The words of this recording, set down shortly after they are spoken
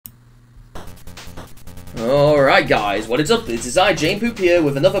Alright guys, what is up? It is I, Jane Poop here,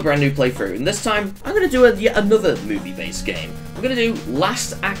 with another brand new playthrough, and this time I'm going to do yet another movie-based game. I'm going to do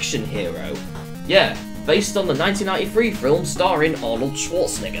Last Action Hero. Yeah, based on the 1993 film starring Arnold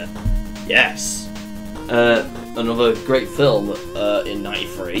Schwarzenegger. Yes. Another great film in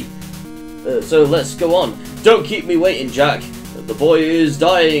 93. So let's go on. Don't keep me waiting, Jack. The boy is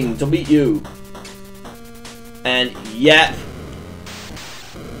dying to meet you. And yep.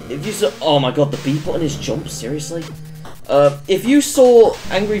 If you saw, oh my god, the B button is jump, seriously? If you saw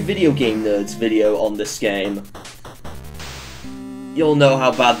Angry Video Game Nerd's video on this game, you'll know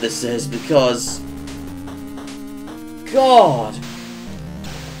how bad this is, because God,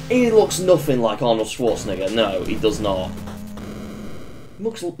 he looks nothing like Arnold Schwarzenegger. No, he does not.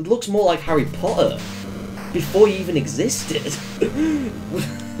 It looks more like Harry Potter before he even existed.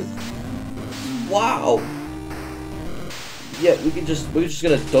 Wow. Yeah, we're just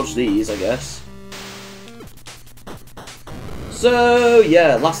gonna dodge these, I guess. So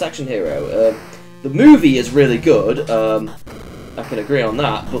yeah, Last Action Hero. The movie is really good. I can agree on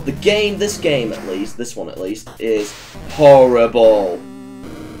that. But the game, this game at least, this one at least, is horrible.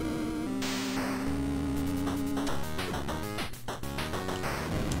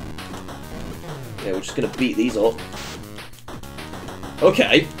 Yeah, we're just gonna beat these up.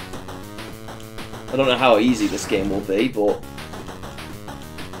 Okay. I don't know how easy this game will be, but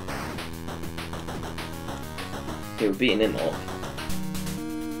okay, we're beating him up.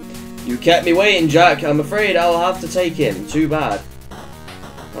 You kept me waiting, Jack. I'm afraid I'll have to take him. Too bad.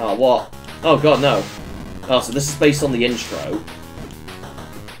 Oh, what? Oh, God, no. Oh, so this is based on the intro.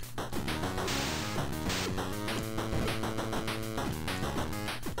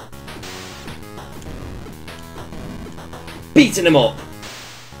 Beating him up.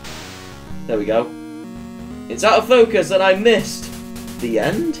 There we go. It's out of focus and I missed. The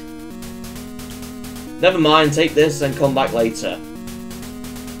end? Never mind, take this and come back later.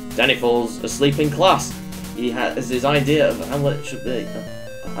 Danny falls asleep in class. He has his idea of how it should be.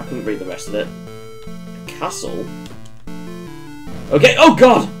 I couldn't read the rest of it. Castle? Okay, oh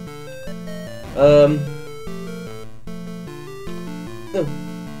god! No,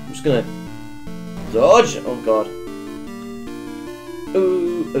 I'm just gonna dodge. Oh god.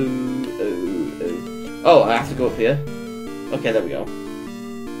 Ooh, ooh, ooh, ooh. Oh, I have to go up here. Okay, there we go.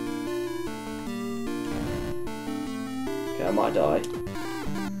 Okay, I might die.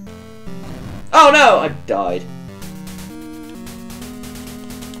 Oh no! I died.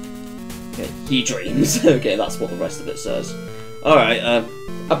 Okay, he dreams. Okay, that's what the rest of it says. Alright,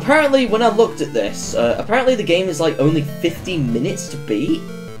 apparently when I looked at this, apparently the game is like only 15 minutes to beat.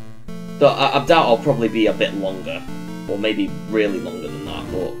 So I doubt I'll probably be a bit longer. Or maybe really longer than that,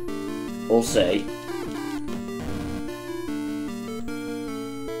 but we'll see.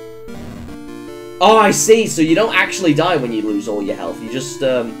 Oh, I see. So you don't actually die when you lose all your health. You just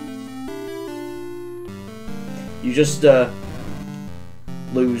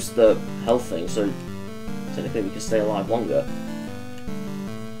lose the health thing. So technically, we can stay alive longer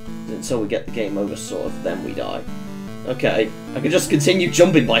until we get the game over. Sort of. Then we die. Okay. I can just continue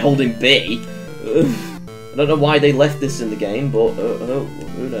jumping by holding B. I don't know why they left this in the game, but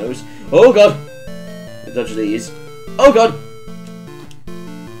who knows? Oh god! Dodge these. Oh god!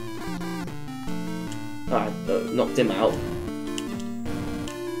 Alright, knocked him out.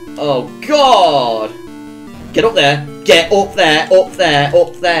 Oh god! Get up there! Get up there! Up there!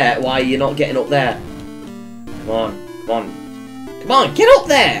 Up there! Why are you not getting up there? Come on! Come on! Come on! Get up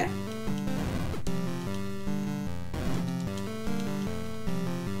there!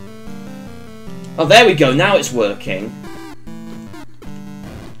 Oh, there we go. Now it's working.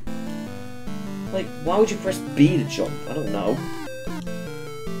 Like, why would you press B to jump? I don't know.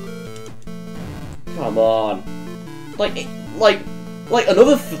 Come on. Like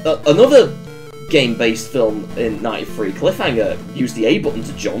another game-based film in '93, Cliffhanger, used the A button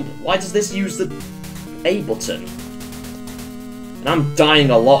to jump. Why does this use the A button? And I'm dying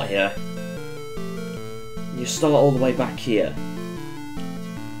a lot here. You start all the way back here.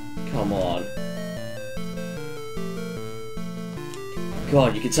 Come on.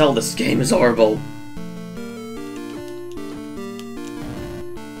 God, you can tell this game is horrible.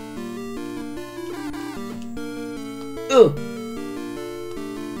 Ugh.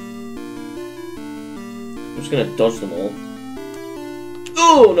 I'm just gonna dodge them all.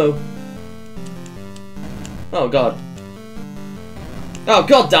 Oh no! Oh god. Oh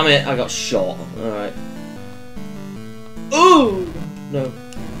god damn it! I got shot. Alright. Oh no.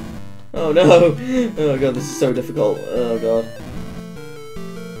 Oh no! Oh god, this is so difficult. Oh god.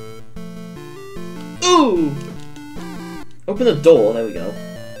 Ooh! Open the door, there we go.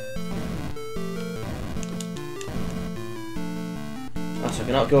 so I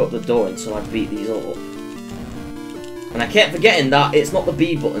cannot go up the door until I beat these up. And I kept forgetting that it's not the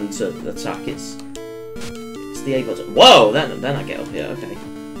B button to attack, it's the A button. Whoa! Then I get up here, okay.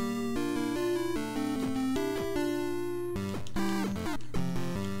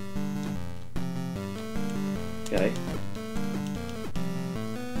 Okay.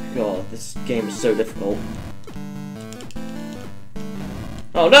 God, this game is so difficult.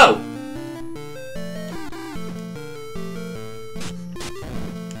 Oh no!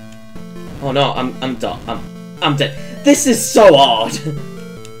 Oh no, I'm done. I'm dead. This is so hard!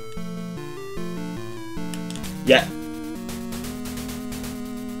 Yeah.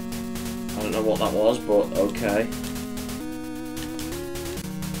 I don't know what that was, but okay.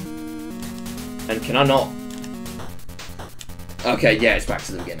 And can I not... Okay, yeah, it's back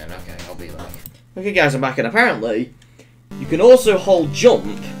to the beginning. Okay, I'll be back. Okay guys, I'm back, and apparently you can also hold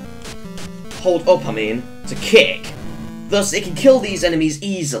up, I mean, to kick. Thus, it can kill these enemies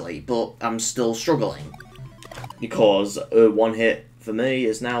easily, but I'm still struggling. Because one hit for me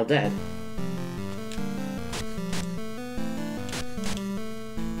is now dead.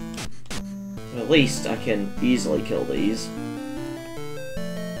 At least I can easily kill these.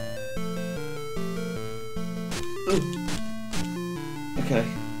 Ooh. Okay.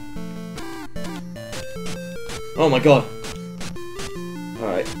 Oh my god.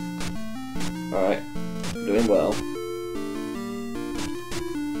 Alright. Alright. I'm doing well.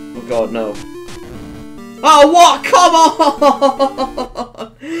 Oh god, no. Oh, what? Come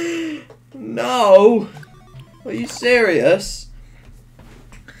on! No! Are you serious?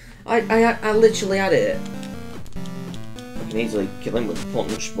 I literally had it. I can easily kill him with a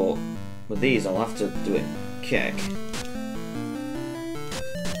punch, but with these I'll have to do it kick.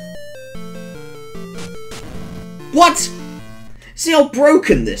 What? See how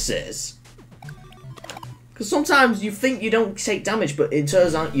broken this is? Because sometimes you think you don't take damage, but it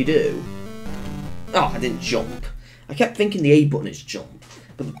turns out you do. Oh, I didn't jump. I kept thinking the A button is jump,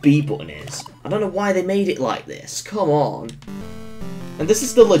 but the B button is. I don't know why they made it like this. Come on. And this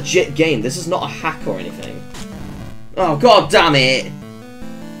is the legit game. This is not a hack or anything. Oh, god damn it.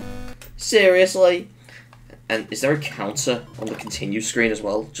 Seriously? And is there a counter on the continue screen as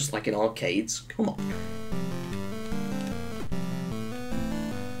well? Just like in arcades? Come on.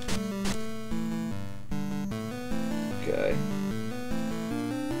 Okay.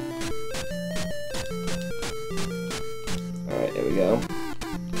 Alright, here we go.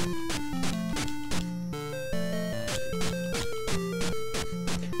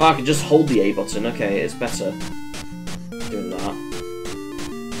 Oh, I can just hold the A button. Okay, it's better doing that.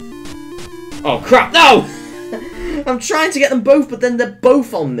 Oh crap, no! I'm trying to get them both, but then they're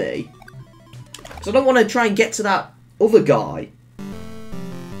both on me. Because I don't want to try and get to that other guy.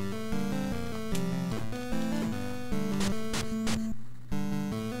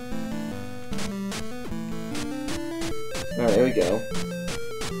 Alright, here we go.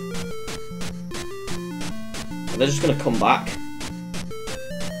 Are they just going to come back?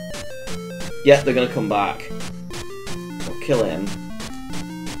 Yeah, they're going to come back. I'll kill him.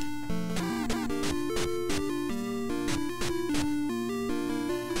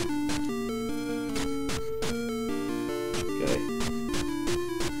 Okay.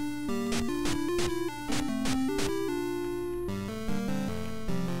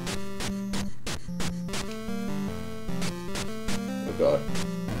 Oh god.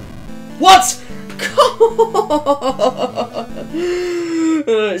 What?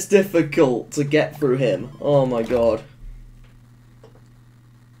 It's difficult to get through him. Oh my god.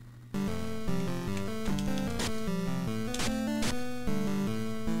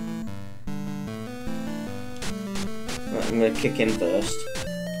 Right, I'm gonna kick him first.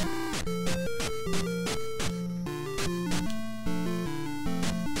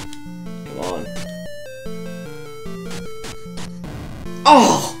 Come on.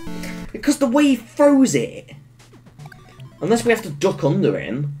 Oh! Because the way he throws it. Unless we have to duck under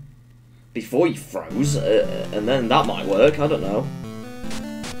him before he throws, and then that might work, I don't know.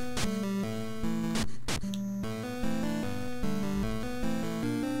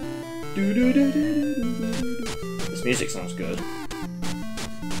 This music sounds good.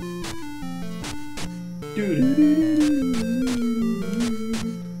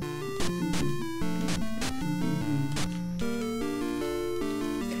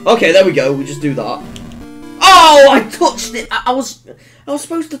 Okay, there we go, we just do that. Oh, I touched it. I was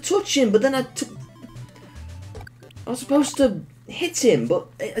supposed to touch him, but then I was supposed to hit him, but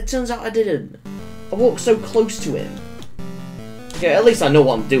it turns out I didn't. I walked so close to him. Okay, at least I know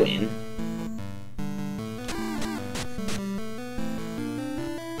what I'm doing.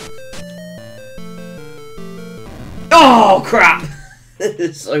 Oh crap! This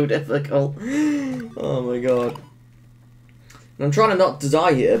is so difficult. Oh my god. And I'm trying to not to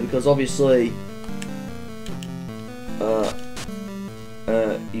die here because obviously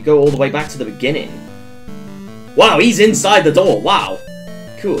you go all the way back to the beginning. Wow, he's inside the door. Wow.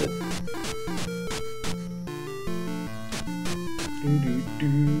 Cool.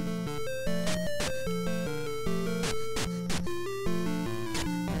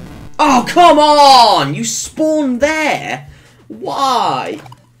 Oh, come on! You spawned there? Why?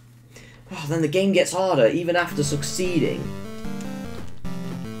 Oh, then the game gets harder, even after succeeding.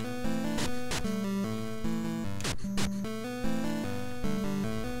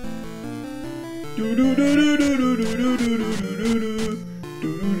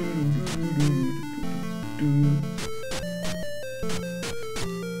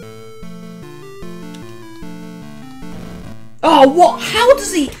 Oh, what?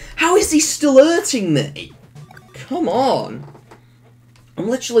 How is he still hurting me? Come on. I'm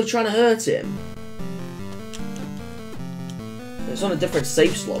literally trying to hurt him. It's on a different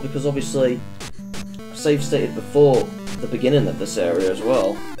save slot because obviously save stated before the beginning of this area as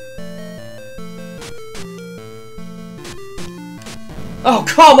well. Oh,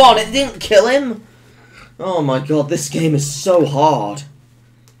 come on! It didn't kill him! Oh my god, this game is so hard.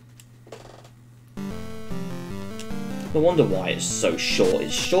 No wonder why it's so short.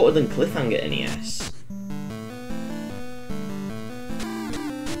 It's shorter than Cliffhanger NES.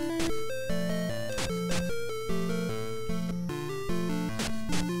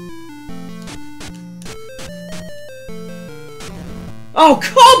 Oh,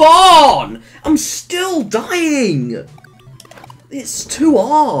 come on! I'm still dying! It's too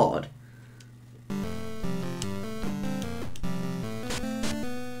hard.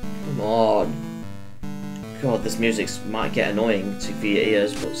 Come on. God, this music might get annoying for your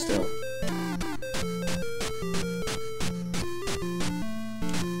ears, but still.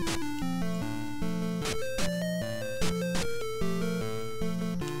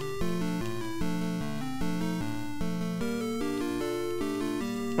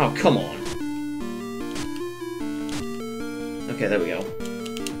 Oh, come on. Okay, there we go.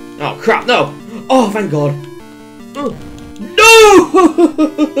 Oh, crap, no! Oh, thank God. Oh. No!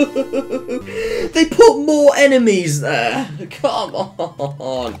 They put more enemies there. Come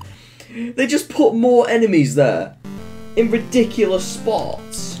on. They just put more enemies there. In ridiculous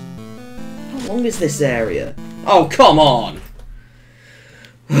spots. How long is this area? Oh, come on.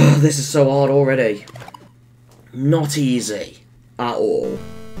 This is so hard already. Not easy. At all.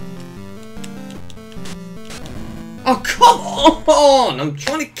 Oh, come on! I'm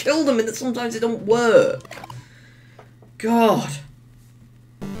trying to kill them and sometimes it don't work. God.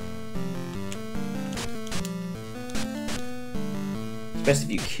 It's best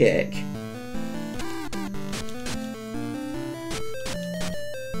if you kick.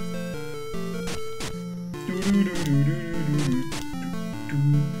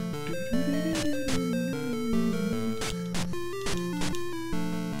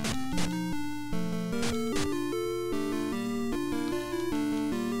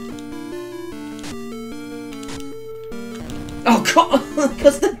 Oh, come on,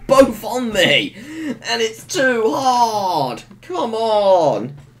 because they're both on me, and it's too hard. Come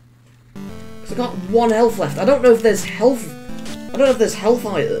on. Because I've got 1 health left. I don't know if there's health. I don't know if there's health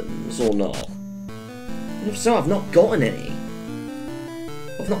items or not. And if so, I've not gotten any.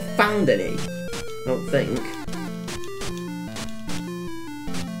 I've not found any. I don't think.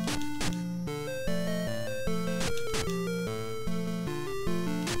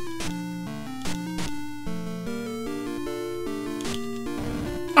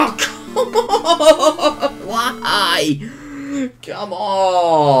 Oh, come on! Why? Come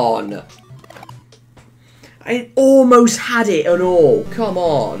on! I almost had it and all. Come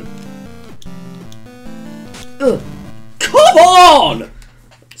on. Ugh. Come on!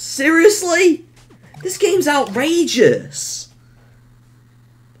 Seriously? This game's outrageous.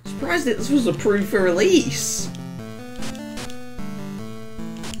 Surprised that this was approved for release.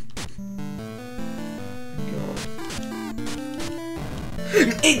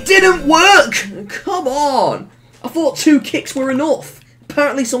 It didn't work! Come on! I thought 2 kicks were enough.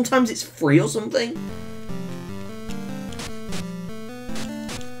 Apparently sometimes it's 3 or something.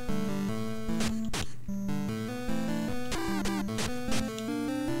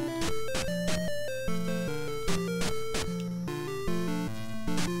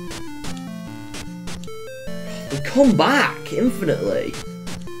 They come back infinitely.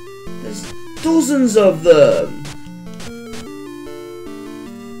 There's dozens of them.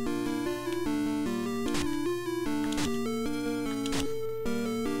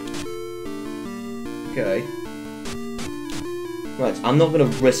 Okay. Right, I'm not gonna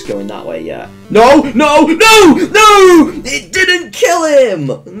risk going that way yet. No! No! No! No! It didn't kill him!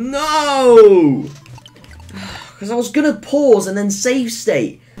 No! Because I was gonna pause and then save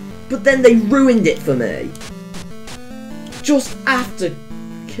state, but then they ruined it for me. Just after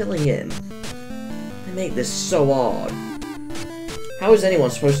killing him. They make this so hard. How is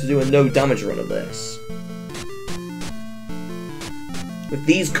anyone supposed to do a no damage run of this? With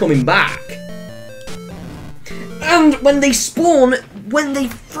these coming back. And when they spawn, when they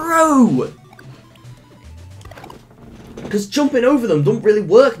throw! Because jumping over them don't really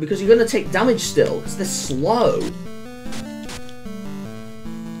work because you're going to take damage still, because they're slow.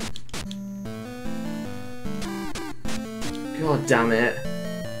 God damn it.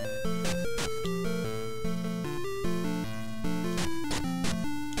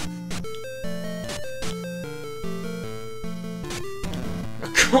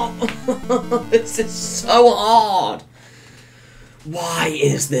 This is so hard! Why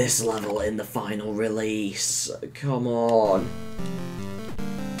is this level in the final release? Come on.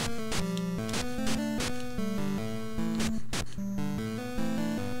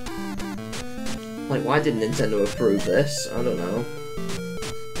 Like, why did Nintendo approve this? I don't know.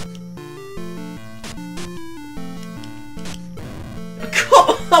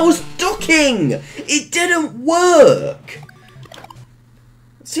 I was ducking! It didn't work!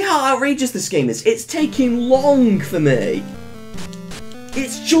 See how outrageous this game is? It's taking long for me.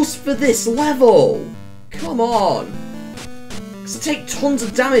 It's just for this level. Come on. Because I take tons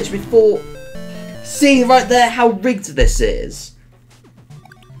of damage before... See right there how rigged this is?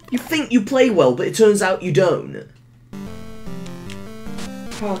 You think you play well, but it turns out you don't.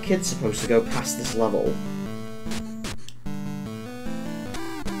 How are kids supposed to go past this level?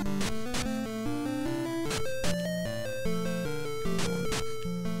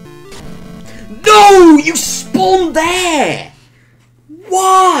 No! You spawned there!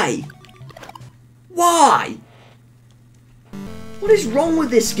 Why? Why? What is wrong with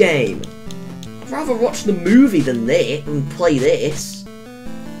this game? I'd rather watch the movie than this and play this.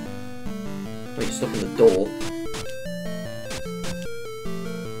 Wait, you're stuck in the door.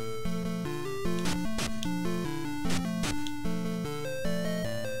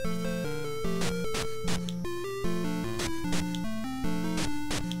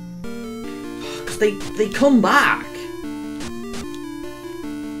 They come back.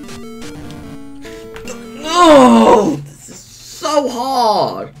 Oh, this is so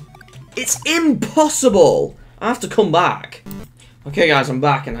hard. It's impossible. I have to come back. Okay, guys, I'm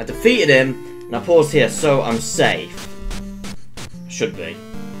back, and I defeated him, and I paused here, so I'm safe. Should be.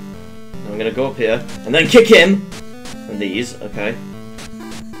 I'm gonna go up here, and then kick him. And these, okay.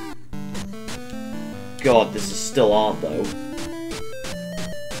 God, this is still hard, though.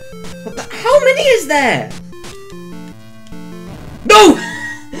 What the? How many is there? No!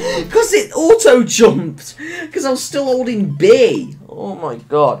 Because it auto-jumped. Because I was still holding B. Oh my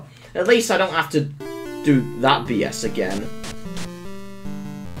god. At least I don't have to do that BS again.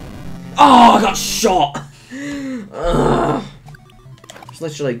 Oh, I got shot! It's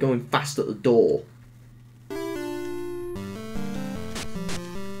literally going fast at the door.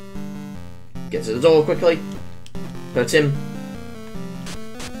 Get to the door quickly. Hurt him.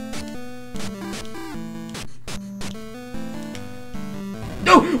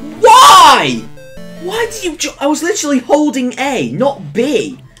 No! Why? Why did you jump? I was literally holding A, not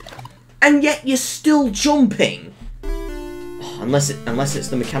B. And yet you're still jumping. Oh, unless it's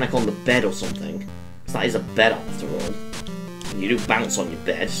the mechanic on the bed or something. Because that is a bed after all. And you do bounce on your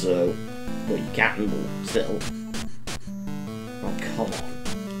bed, so... Well, you can, but still. Oh, come on.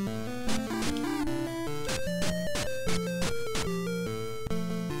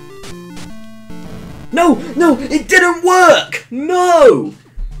 No! No! It didn't work! No!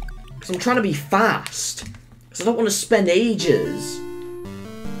 Because I'm trying to be fast. Because I don't want to spend ages.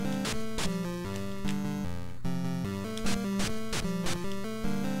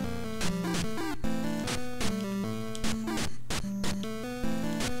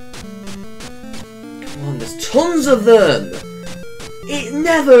 Come on, there's tons of them! It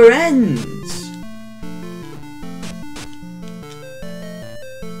never ends!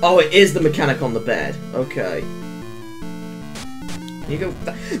 Oh, it is the mechanic on the bed. Okay. You go.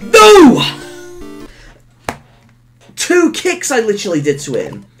 No! 2 kicks I literally did to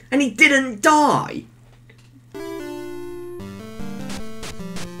him, and he didn't die.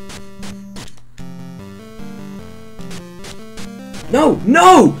 No!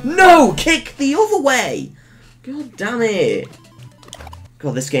 No! No! Kick the other way! God damn it.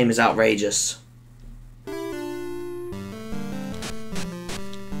 God, this game is outrageous.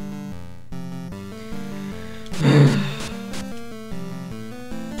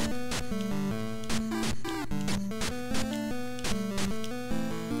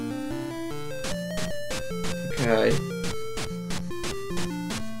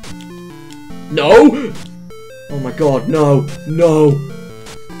 No! Oh my god, no! No!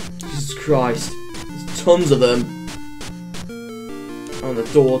 Jesus Christ. There's tons of them. Oh, the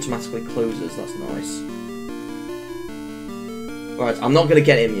door automatically closes. That's nice. Right, I'm not gonna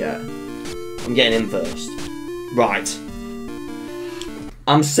get him yet. I'm getting him first. Right.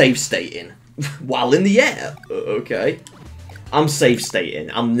 I'm save stating. While in the air. Okay. I'm save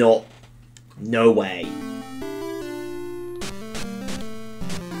stating. I'm not... No way.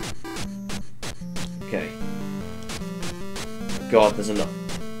 Okay. God, there's enough.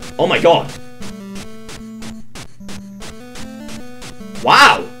 Oh my god!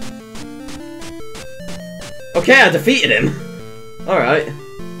 Wow! Okay, I defeated him. Alright.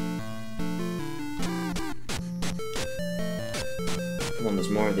 Come on, there's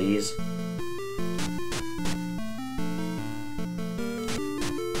more of these.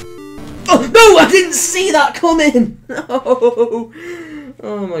 Oh, no! I didn't see that coming! No!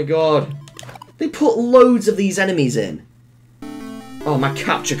 Oh my god. They put loads of these enemies in. Oh, my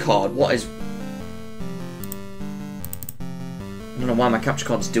capture card. What is... I don't know why my capture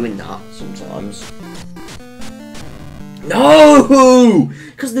card's doing that sometimes. No!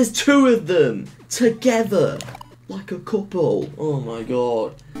 Because there's two of them together. Like a couple. Oh my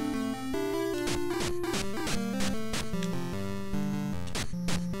god.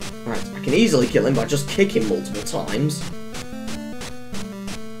 Right, I can easily kill him by just kicking multiple times.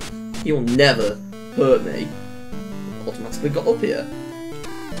 He will never hurt me. Automatically got up here.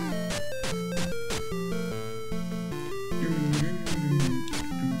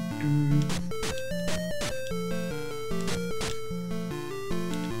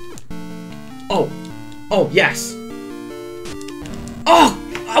 Oh! Oh, yes! Oh!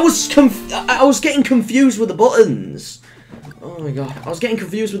 I was getting confused with the buttons! Oh my god, I was getting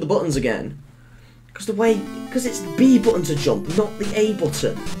confused with the buttons again. Because it's the B button to jump, not the A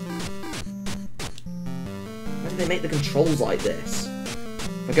button. Why do they make the controls like this?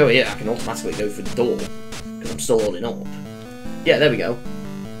 If I go here, I can automatically go for the door. Because I'm still holding up. Yeah, there we go.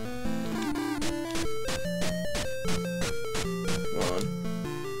 Come on.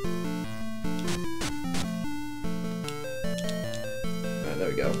 Right, there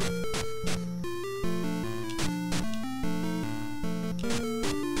we go.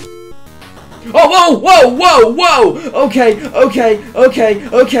 Oh, whoa, whoa, whoa, whoa! Okay, okay, okay,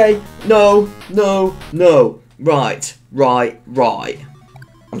 okay. No, no, no. Right, right, right.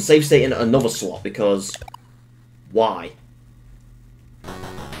 I'm save stating another slot because... Why?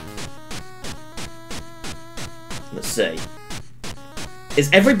 Let's see. Is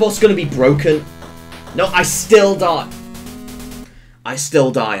every boss going to be broken? No, I still die. I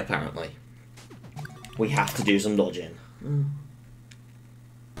still die, apparently. We have to do some dodging.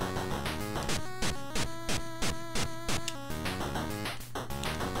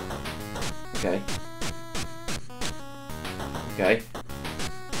 Okay. Okay.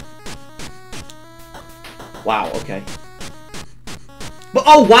 Wow, okay. But,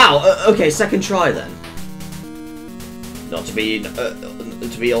 oh wow! Okay, second try then. Not to be,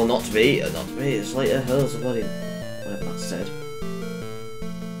 to be or not to be, not to be, it's later, hurls of bloody... Whatever that said.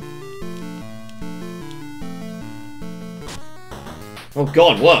 Oh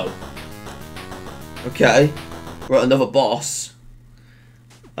god, whoa! Okay. We're at another boss.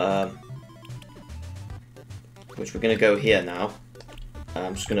 Which we're going to go here now.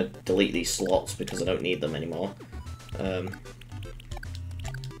 I'm just going to delete these slots because I don't need them anymore.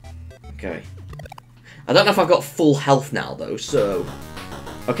 Okay. I don't know if I've got full health now though, so...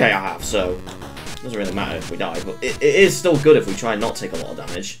 Okay, I have, so... It doesn't really matter if we die, but it is still good if we try and not take a lot of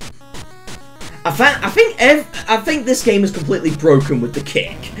damage. I think this game is completely broken with the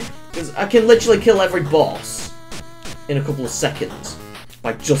kick. Because I can literally kill every boss in a couple of seconds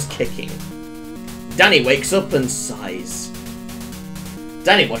by just kicking. Danny wakes up and sighs.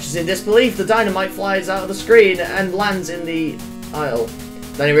 Danny watches in disbelief. The dynamite flies out of the screen and lands in the aisle.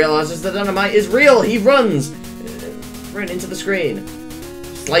 Danny realizes the dynamite is real. He runs right into the screen.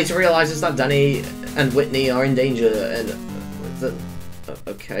 Slater realizes that Danny and Whitney are in danger and...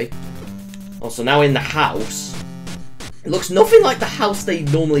 okay. Also, now in the house. It looks nothing like the house they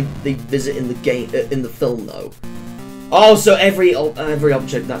normally visit in the game in the film though. Oh, so every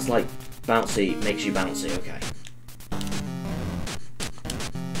object that's like bouncy makes you bouncy. Okay.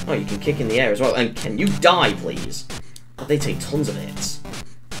 Oh, you can kick in the air as well. And can you die, please? But they take tons of hits.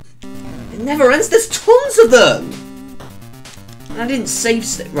 It never ends. There's tons of them. And I didn't save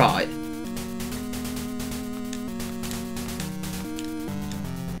state right.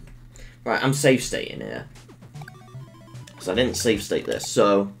 Right, I'm save stating here. Because I didn't save state this,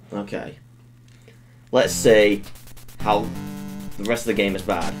 so, okay. Let's see how the rest of the game is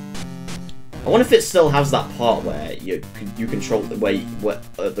bad. I wonder if it still has that part where you control the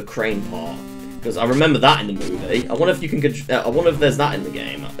the crane part, because I remember that in the movie. I wonder if you can. I wonder if there's that in the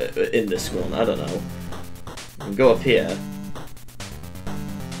game in this one. I don't know. We can go up here.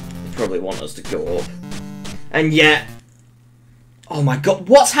 They probably want us to go up, and yet, oh my god,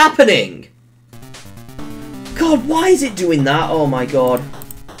 what's happening? God, why is it doing that? Oh my god.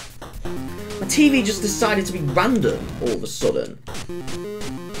 My TV just decided to be random all of a sudden.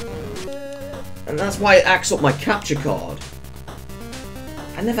 And that's why it acts up my capture card.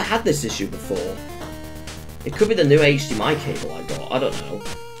 I never had this issue before. It could be the new HDMI cable I got, I don't know.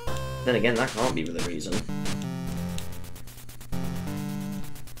 Then again, that can't be the reason.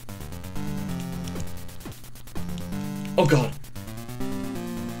 Oh god.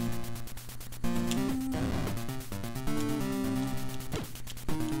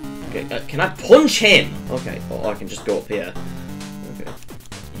 Okay, can I punch him? Okay, or I can just go up here. Okay.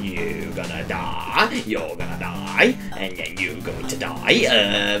 You're gonna die, you're gonna die, and then you're going to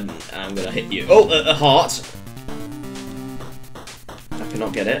die. I'm gonna hit you. Oh, a heart. I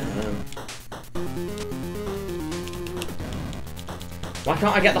cannot get it. Why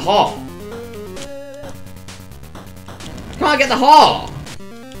can't I get the heart? Can't I get the heart?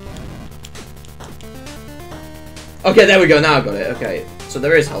 Okay, there we go, now I got it. Okay, so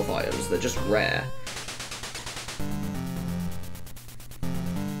there is health items, they're just rare.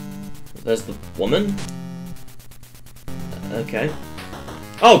 There's the woman. Okay.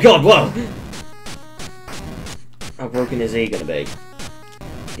 Oh god, whoa! How broken is he gonna be?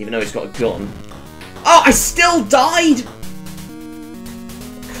 Even though he's got a gun. Oh, I still died!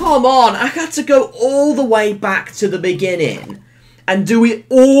 Come on, I had to go all the way back to the beginning and do it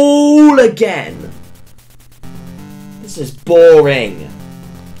all again. This is boring.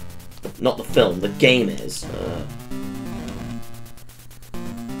 Not the film, the game is.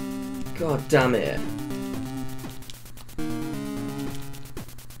 God damn it.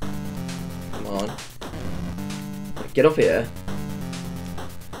 Come on. Get up here.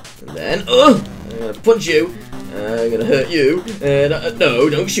 And then, I'm gonna punch you. I'm gonna hurt you. No,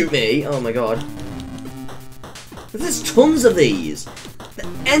 don't shoot me. Oh my god. There's tons of these.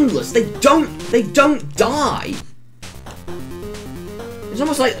 They're endless. They don't die. It's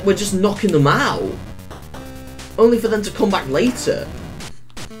almost like we're just knocking them out. Only for them to come back later.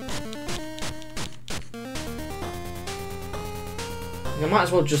 I might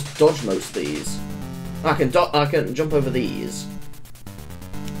as well just dodge most of these. I can jump over these.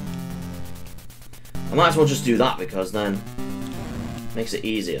 I might as well just do that because then it makes it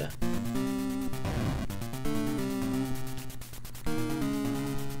easier.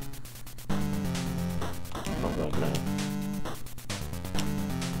 Oh god, no.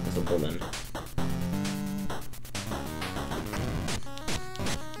 There's a woman.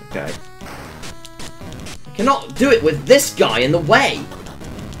 Okay. I cannot do it with this guy in the way!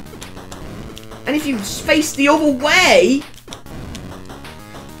 And if you face the other way...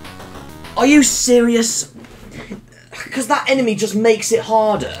 Are you serious? Because that enemy just makes it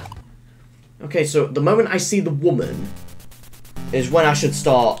harder. Okay, so the moment I see the woman is when I should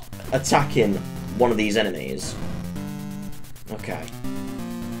start attacking one of these enemies. Okay.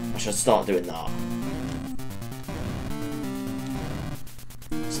 I should start doing that.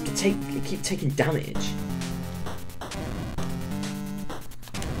 I keep taking damage.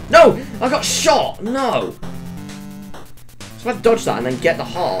 No! I got shot! No! So if I dodge that and then get the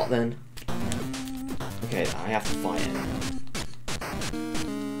heart, then... Okay, I have to fight it.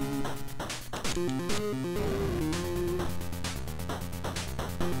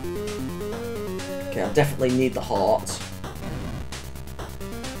 Okay, I definitely need the heart.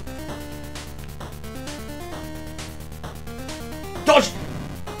 Dodge!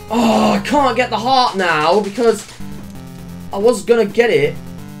 Oh, I can't get the heart now because I was gonna get it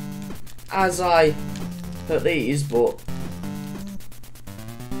as I hurt these, but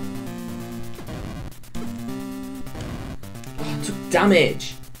I took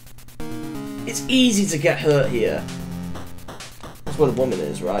damage. It's easy to get hurt here. That's where the woman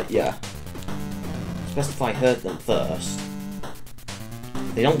is, right? Yeah. It's best if I hurt them first.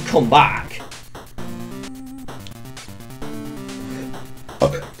 They don't come back.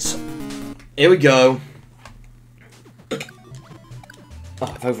 So, here we go. Oh,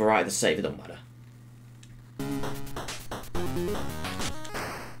 I've overridden the save, it don't matter.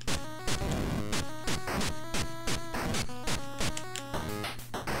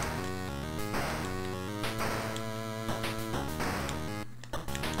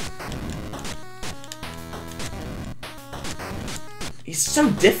 He's so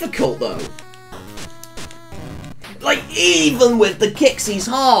difficult though. Like, even with the kicks, he's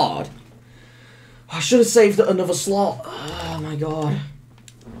hard. I should have saved another slot. Oh my god.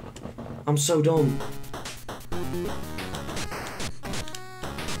 I'm so dumb.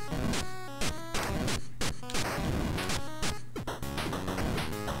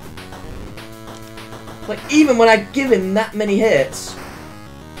 Like, even when I give him that many hits.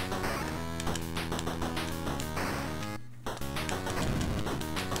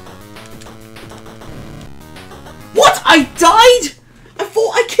 What? I died? I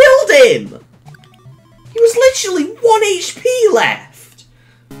thought I killed him! He was literally 1 HP left!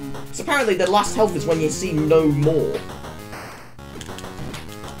 So apparently the last health is when you see no more.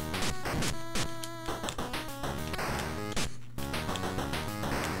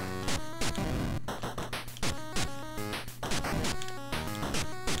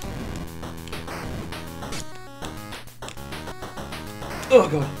 Oh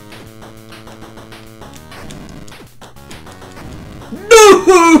god.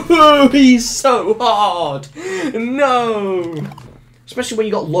 No! He's so hard! No! Especially when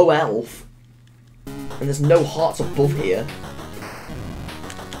you got low health. And there's no hearts above here.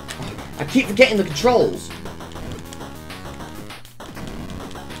 I keep forgetting the controls.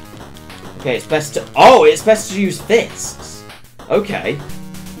 Okay, it's best to... Oh, it's best to use fists. Okay.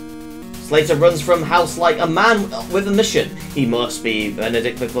 Slater runs from house like a man with a mission. He must be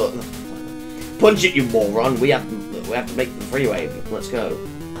Benedict before... Punch it, you moron. We have to make the freeway. Let's go.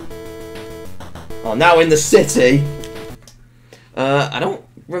 Oh, now in the city. I don't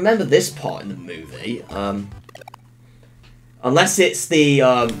remember this part in the movie. Unless it's the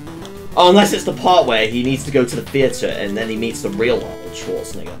unless it's the part where he needs to go to the theater and then he meets the real Arnold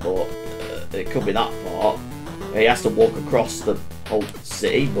Schwarzenegger. But it could be that part. He has to walk across the whole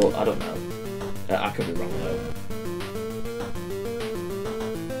city, but I don't know. I could be wrong though.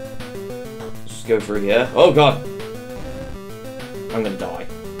 Just go through here. Oh god! I'm gonna die.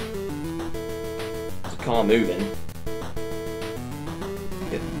 There's a car moving.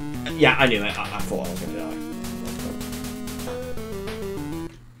 Yeah, I knew it. I thought I was gonna die.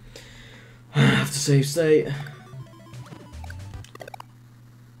 I have to save state.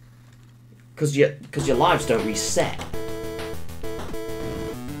 Because your lives don't reset.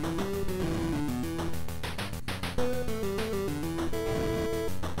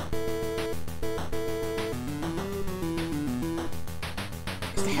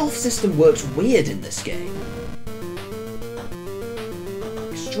 The health system works weird in this game.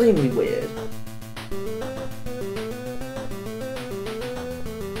 Extremely weird.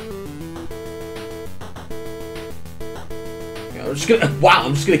 I'm just gonna... Wow,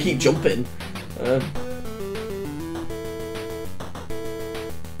 I'm just gonna keep jumping. Oh,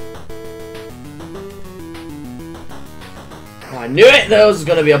 I knew it! There was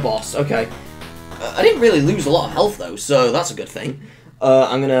gonna be a boss. Okay. I didn't really lose a lot of health though, so that's a good thing.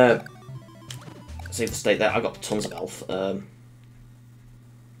 I'm gonna save the state there. I got tons of health. Well,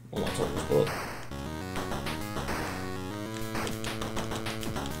 not tons, but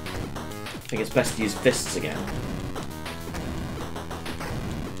I think it's best to use fists again.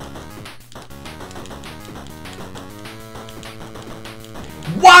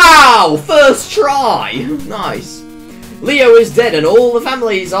 Wow! First try! Nice. Leo is dead and all the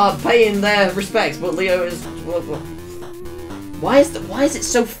families are paying their respects, but Leo is... Why is it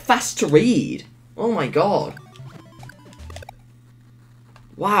so fast to read? Oh my god.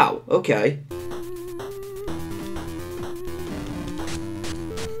 Wow, okay.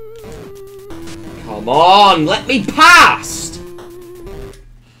 Come on, let me past!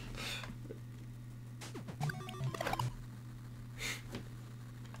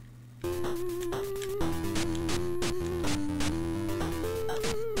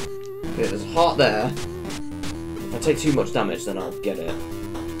 Okay, there's a heart there. If I take too much damage, then I'll get it.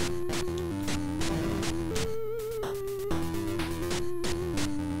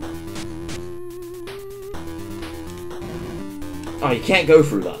 Oh, you can't go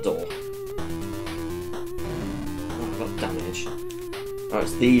through that door. Oh, I've got damage. Oh,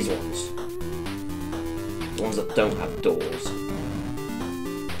 it's these ones. The ones that don't have doors.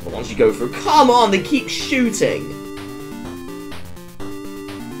 The ones you go through. Come on, they keep shooting!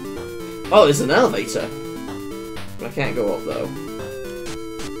 Oh, there's an elevator. But I can't go up, though.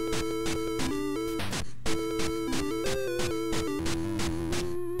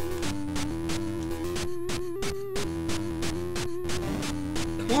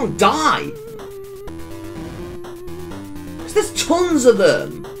 Come on, die! Because there's tons of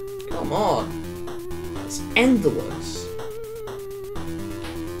them! Come on. It's endless.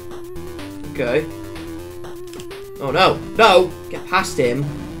 Okay. Oh, no. No! Get past him.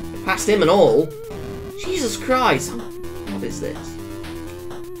 Get past him and all. Jesus Christ. What is this?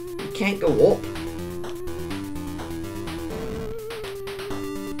 You can't go up.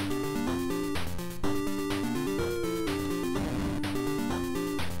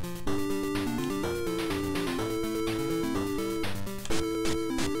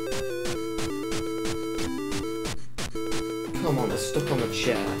 come on, they're stuck on the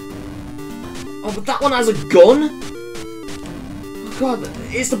chair. Oh, but that one has a gun? Oh god,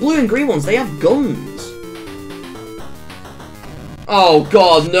 it's the blue and green ones, they have guns. Oh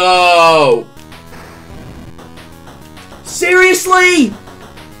god, no! Seriously?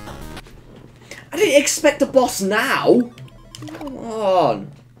 I didn't expect a boss now. Come on.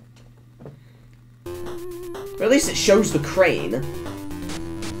 Or at least it shows the crane.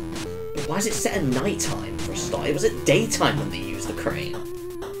 But why is it set at night time for a start? It was at daytime when they used the crane.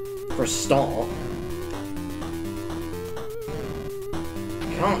 For a start.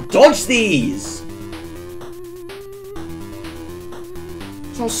 Can't dodge these!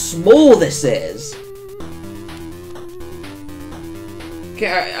 That's how small this is.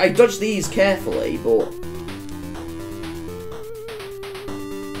 Okay, I dodge these carefully, but...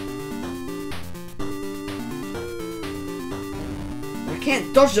 I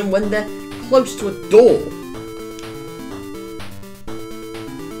can't dodge them when they're close to a door.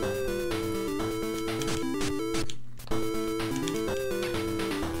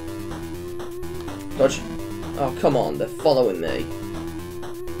 Dodge. Oh, come on, they're following me.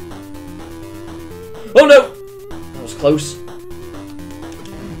 Oh no! That was close.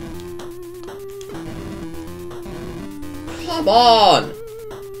 Come on!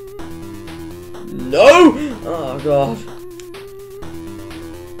 No! Oh god.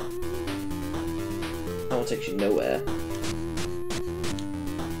 That one takes you nowhere.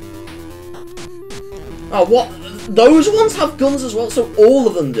 Oh, what? Those ones have guns as well, so all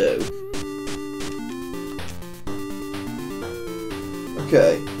of them do.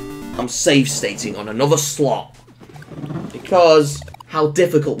 Okay. I'm save stating on another slot. Because how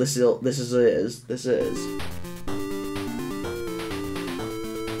difficult this is.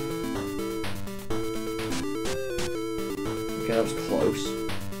 Okay, that was close.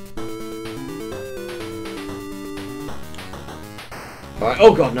 Alright,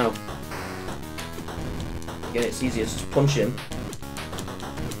 oh god, no. Again, it's easier to punch him.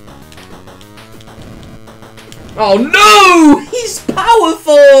 Oh no! He's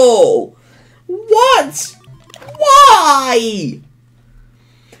powerful! What? Why?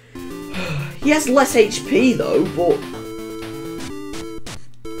 He has less HP though, but...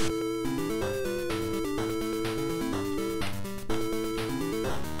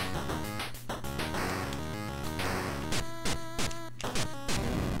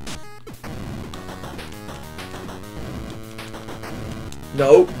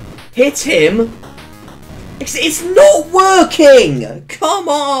 No. Hit him! It's not working! Come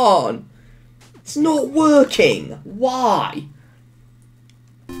on! It's not working! Why?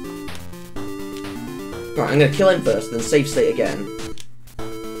 Right, I'm gonna kill him first, then save state again.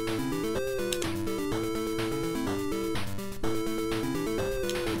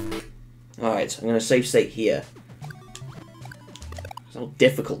 Alright, I'm gonna save state here. That's how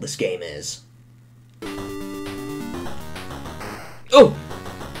difficult this game is. Oh!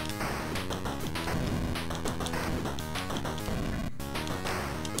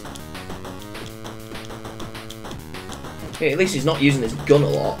 Okay, at least he's not using his gun a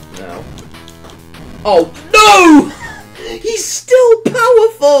lot now. Oh, no! He's still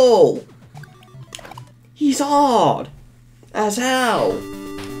powerful! He's hard as hell.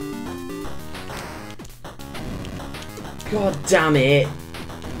 God damn it.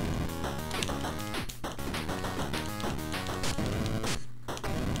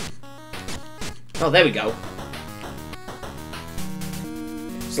 Oh, there we go.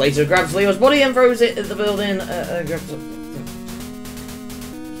 Slater grabs Leo's body and throws it at the building. Slater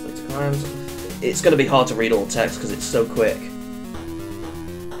climbs. It's going to be hard to read all the text because it's so quick.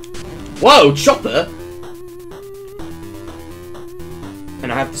 Whoa, Chopper!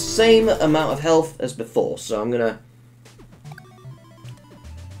 And I have the same amount of health as before, so I'm going to...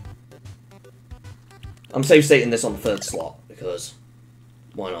 I'm save stating this on the third slot, because...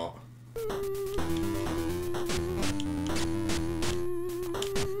 why not?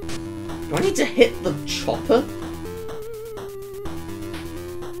 Do I need to hit the chopper?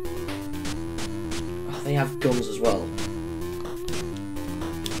 Oh, they have guns as well.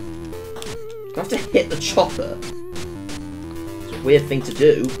 Do I have to hit the chopper? It's a weird thing to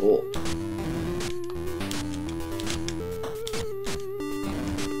do, but...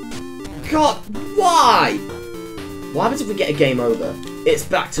 God, why? What happens if we get a game over? It's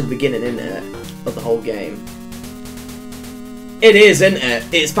back to the beginning, isn't it? Of the whole game. It is, isn't it?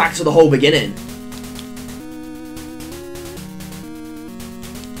 It's back to the whole beginning.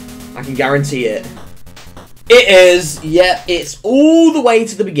 I can guarantee it. It is. Yeah, it's all the way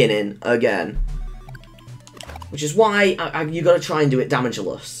to the beginning again. Which is why you gotta try and do it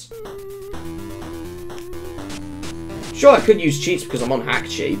damageless. Sure, I could use cheats because I'm on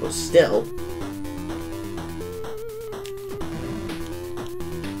hakchi, but still.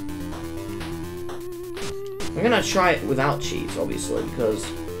 I'm gonna try it without cheats, obviously, because...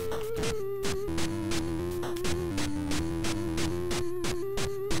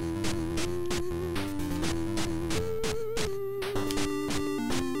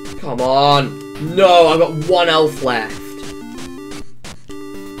 Come on! No, I've got 1 health left.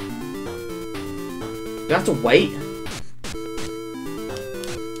 Do I have to wait?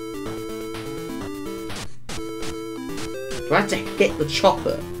 Do I have to hit the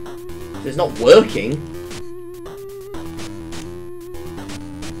chopper? It's not working.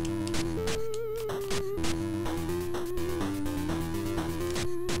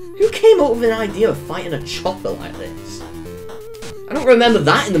 Who came up with an idea of fighting a chopper like this? I don't remember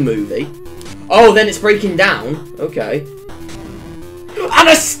that in the movie. Oh, then it's breaking down. Okay. And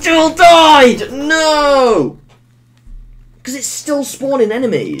I still died! No! Because it's still spawning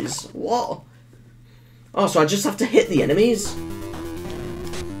enemies. What? Oh, so I just have to hit the enemies?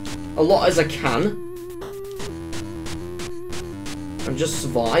 A lot as I can. And just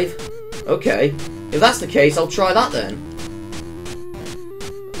survive? Okay. If that's the case, I'll try that then.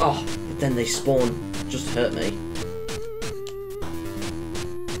 Oh, but then they spawn. Just hurt me.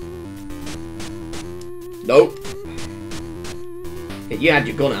 Nope. You had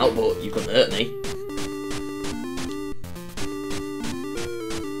your gun out, but you couldn't hurt me.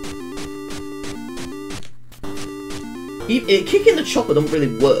 Kicking the chopper doesn't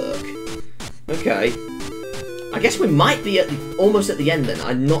really work. Okay. I guess we might be at almost at the end then.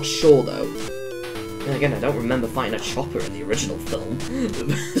 I'm not sure though. And again, I don't remember fighting a chopper in the original film.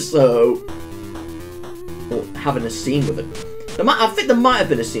 So... Or having a scene with it. I think there might have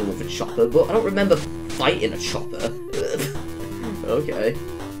been a scene with a chopper, but I don't remember fighting a chopper. Okay.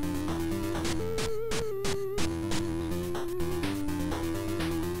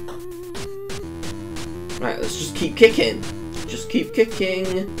 Right, let's just keep kicking. Just keep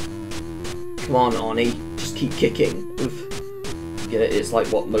kicking. Come on, Arnie. Just keep kicking. Oof. Get it? It's like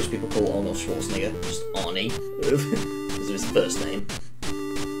what most people call Arnold Schwarzenegger. Just Arnie. Oof. This is his first name.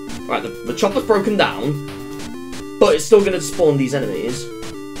 Right, the chopper's broken down. But it's still going to spawn these enemies.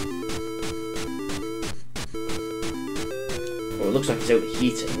 Oh, it looks like it's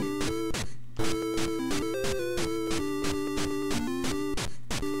overheating.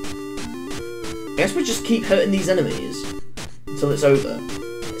 I guess we just keep hurting these enemies until it's over.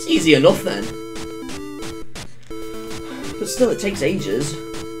 It's easy enough then. But still, it takes ages.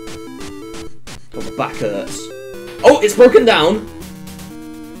 Oh, the back hurts. Oh, it's broken down!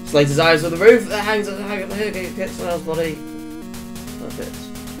 Slater's eyes on the roof that hangs at the hang of the hook, hits Snell's body. Perfect.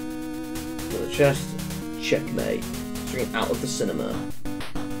 To the chest. Checkmate. Straight out of the cinema.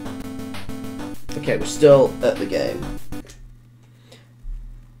 Okay, we're still at the game.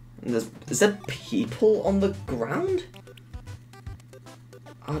 Is there people on the ground?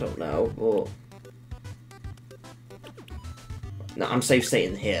 I don't know, but... No, I'm safe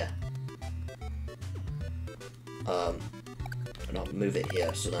staying here. And I'll move it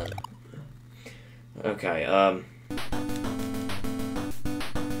here, so then... Okay, oh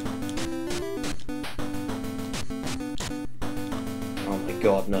my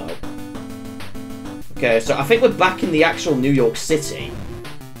god, no. Okay, so I think we're back in the actual New York City.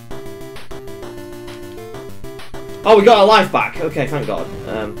 Oh, we got our life back. Okay, thank God.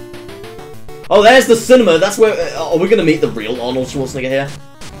 Oh, there's the cinema. That's where... are we going to meet the real Arnold Schwarzenegger here?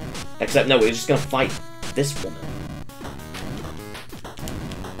 Except, no, we're just going to fight this woman.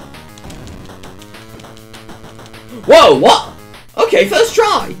 Whoa, what? Okay, first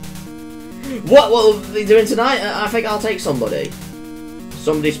try. What are they doing tonight? I think I'll take somebody.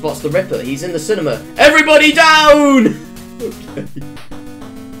 Somebody spots the Ripper. He's in the cinema. Everybody down! Okay.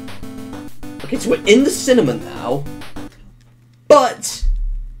 Okay, so we're in the cinema now. But...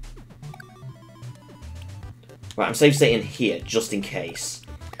 Right, I'm safe staying here, just in case.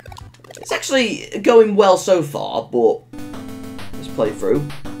 It's actually going well so far, but... Let's play through.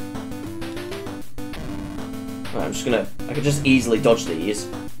 Right, I'm just gonna... I can just easily dodge these.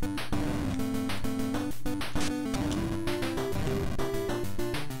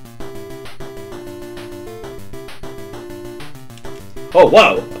 Oh,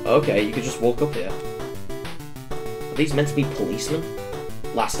 whoa! Okay, you could just walk up here. Are these meant to be policemen?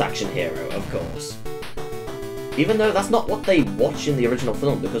 Last action hero, of course. Even though that's not what they watch in the original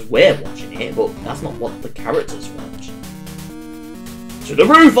film, because we're watching it, but that's not what the characters watch. To the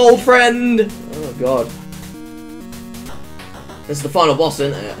roof, old friend! Oh, God. This is the final boss,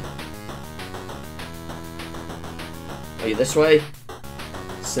 isn't it? Are you this way?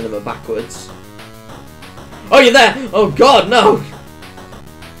 Cinema backwards. Oh, you're there! Oh god, no!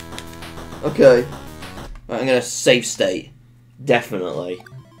 Okay. Right, I'm gonna save state. Definitely.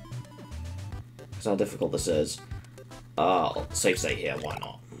 That's how difficult this is. Save state here, why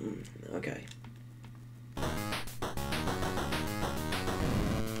not? Okay.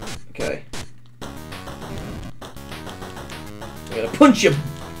 Okay. I'm gonna punch your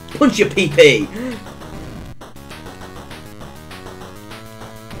PP!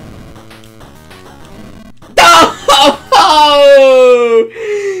 Oh!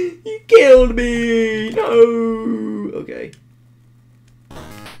 You killed me! No! Okay.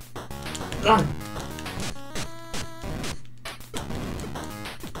 I'm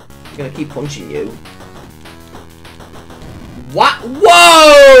gonna keep punching you. What?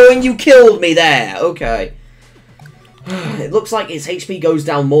 Whoa! And you killed me there! Okay. It looks like his HP goes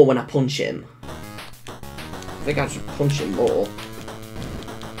down more when I punch him. I think I should punch him more.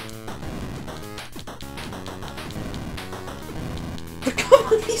 Come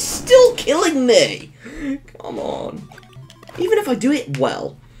on, he's still killing me! Come on. Even if I do it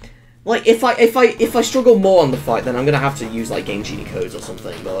well. Like, if I struggle more on the fight, then I'm gonna have to use, like, game cheating codes or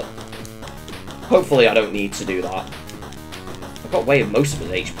something, but... hopefully I don't need to do that. I've got away with most of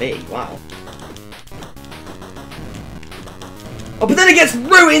his HP, wow. Oh, but then it gets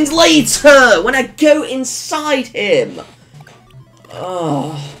ruined later! When I go inside him!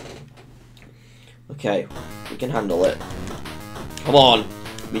 Oh. Okay, we can handle it. Come on,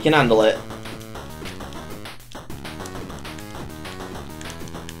 we can handle it.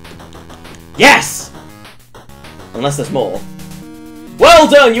 Yes! Unless there's more. Well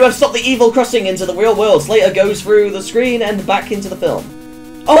done! You have stopped the evil crossing into the real world. Slater goes through the screen and back into the film.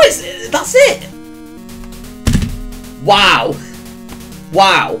 Oh, that's it! Wow!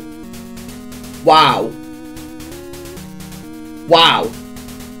 Wow! Wow! Wow!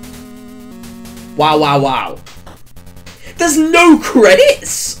 Wow, wow, wow. There's no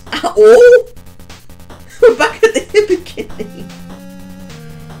credits at all? We're back at the beginning.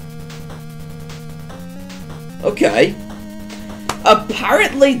 Okay.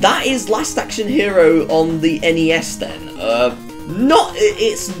 Apparently that is Last Action Hero on the NES then.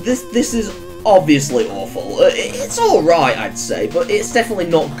 This is obviously awful. It's alright, I'd say, but it's definitely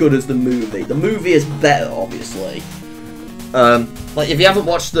not good as the movie. The movie is better, obviously. Like, if you haven't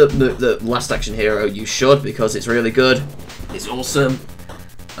watched the Last Action Hero, you should, because it's really good. It's awesome.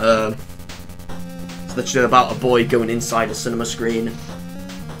 It's literally about a boy going inside a cinema screen.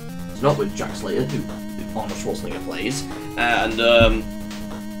 It's not with Jack Slater, who Arnold Schwarzenegger plays. And,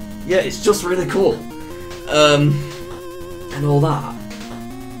 yeah, it's just really cool. And all that.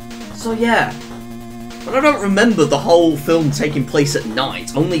 So, yeah. But I don't remember the whole film taking place at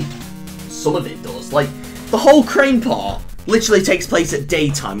night. Only some of it does. Like, the whole crane part literally takes place at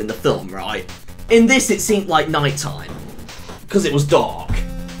daytime in the film, right? In this, it seemed like nighttime. Because it was dark.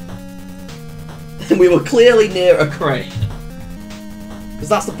 And we were clearly near a crane. Because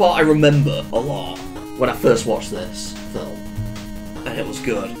that's the part I remember a lot when I first watched this film. And it was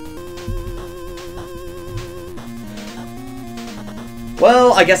good.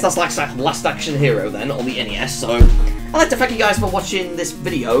 Well, I guess that's Last Action Hero then, on the NES, so I'd like to thank you guys for watching this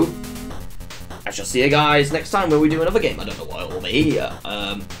video. I shall see you guys next time when we do another game. I don't know what it will be.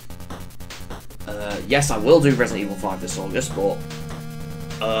 Yes, I will do Resident Evil 5 this August, but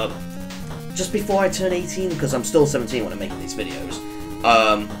just before I turn 18, because I'm still 17 when I'm making these videos,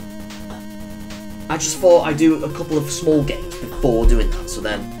 I just thought I'd do a couple of small games before doing that, so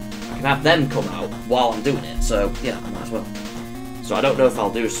then I can have them come out while I'm doing it, so yeah, I might as well. So I don't know if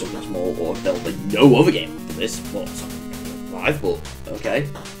I'll do something small, or if there'll be no other game for this, but okay.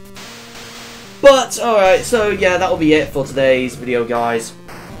 But, alright, so yeah, that'll be it for today's video, guys.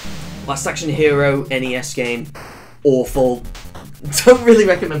 Last Action Hero NES game. Awful. Don't really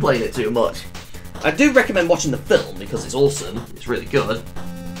recommend playing it too much. I do recommend watching the film, because it's awesome. It's really good.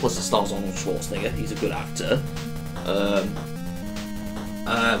 Plus it stars Arnold Schwarzenegger. He's a good actor.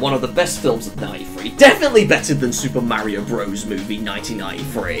 One of the best films of '93. Definitely better than Super Mario Bros. Movie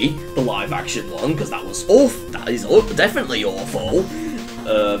 1993. The live-action one, because that was awful. That is definitely awful.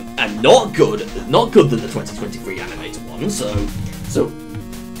 And not good. Not good than the 2023 animated one. So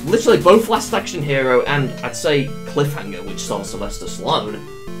literally both Last Action Hero and I'd say Cliffhanger, which stars Sylvester Stallone,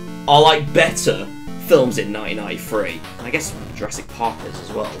 are like better films in 1993. And I guess Jurassic Park is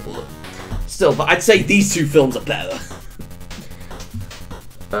as well, but still. But I'd say these two films are better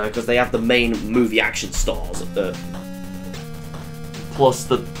because they have the main movie action stars. Plus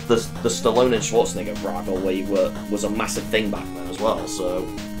the Stallone and Schwarzenegger rivalry was a massive thing back then as well. So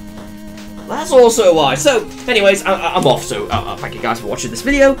that's also why. So, anyways, I'm off. So thank you guys for watching this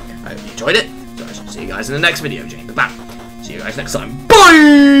video. I hope you enjoyed it. So much. See you guys in the next video, Jane. See you guys next time.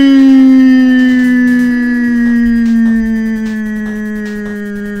 Bye!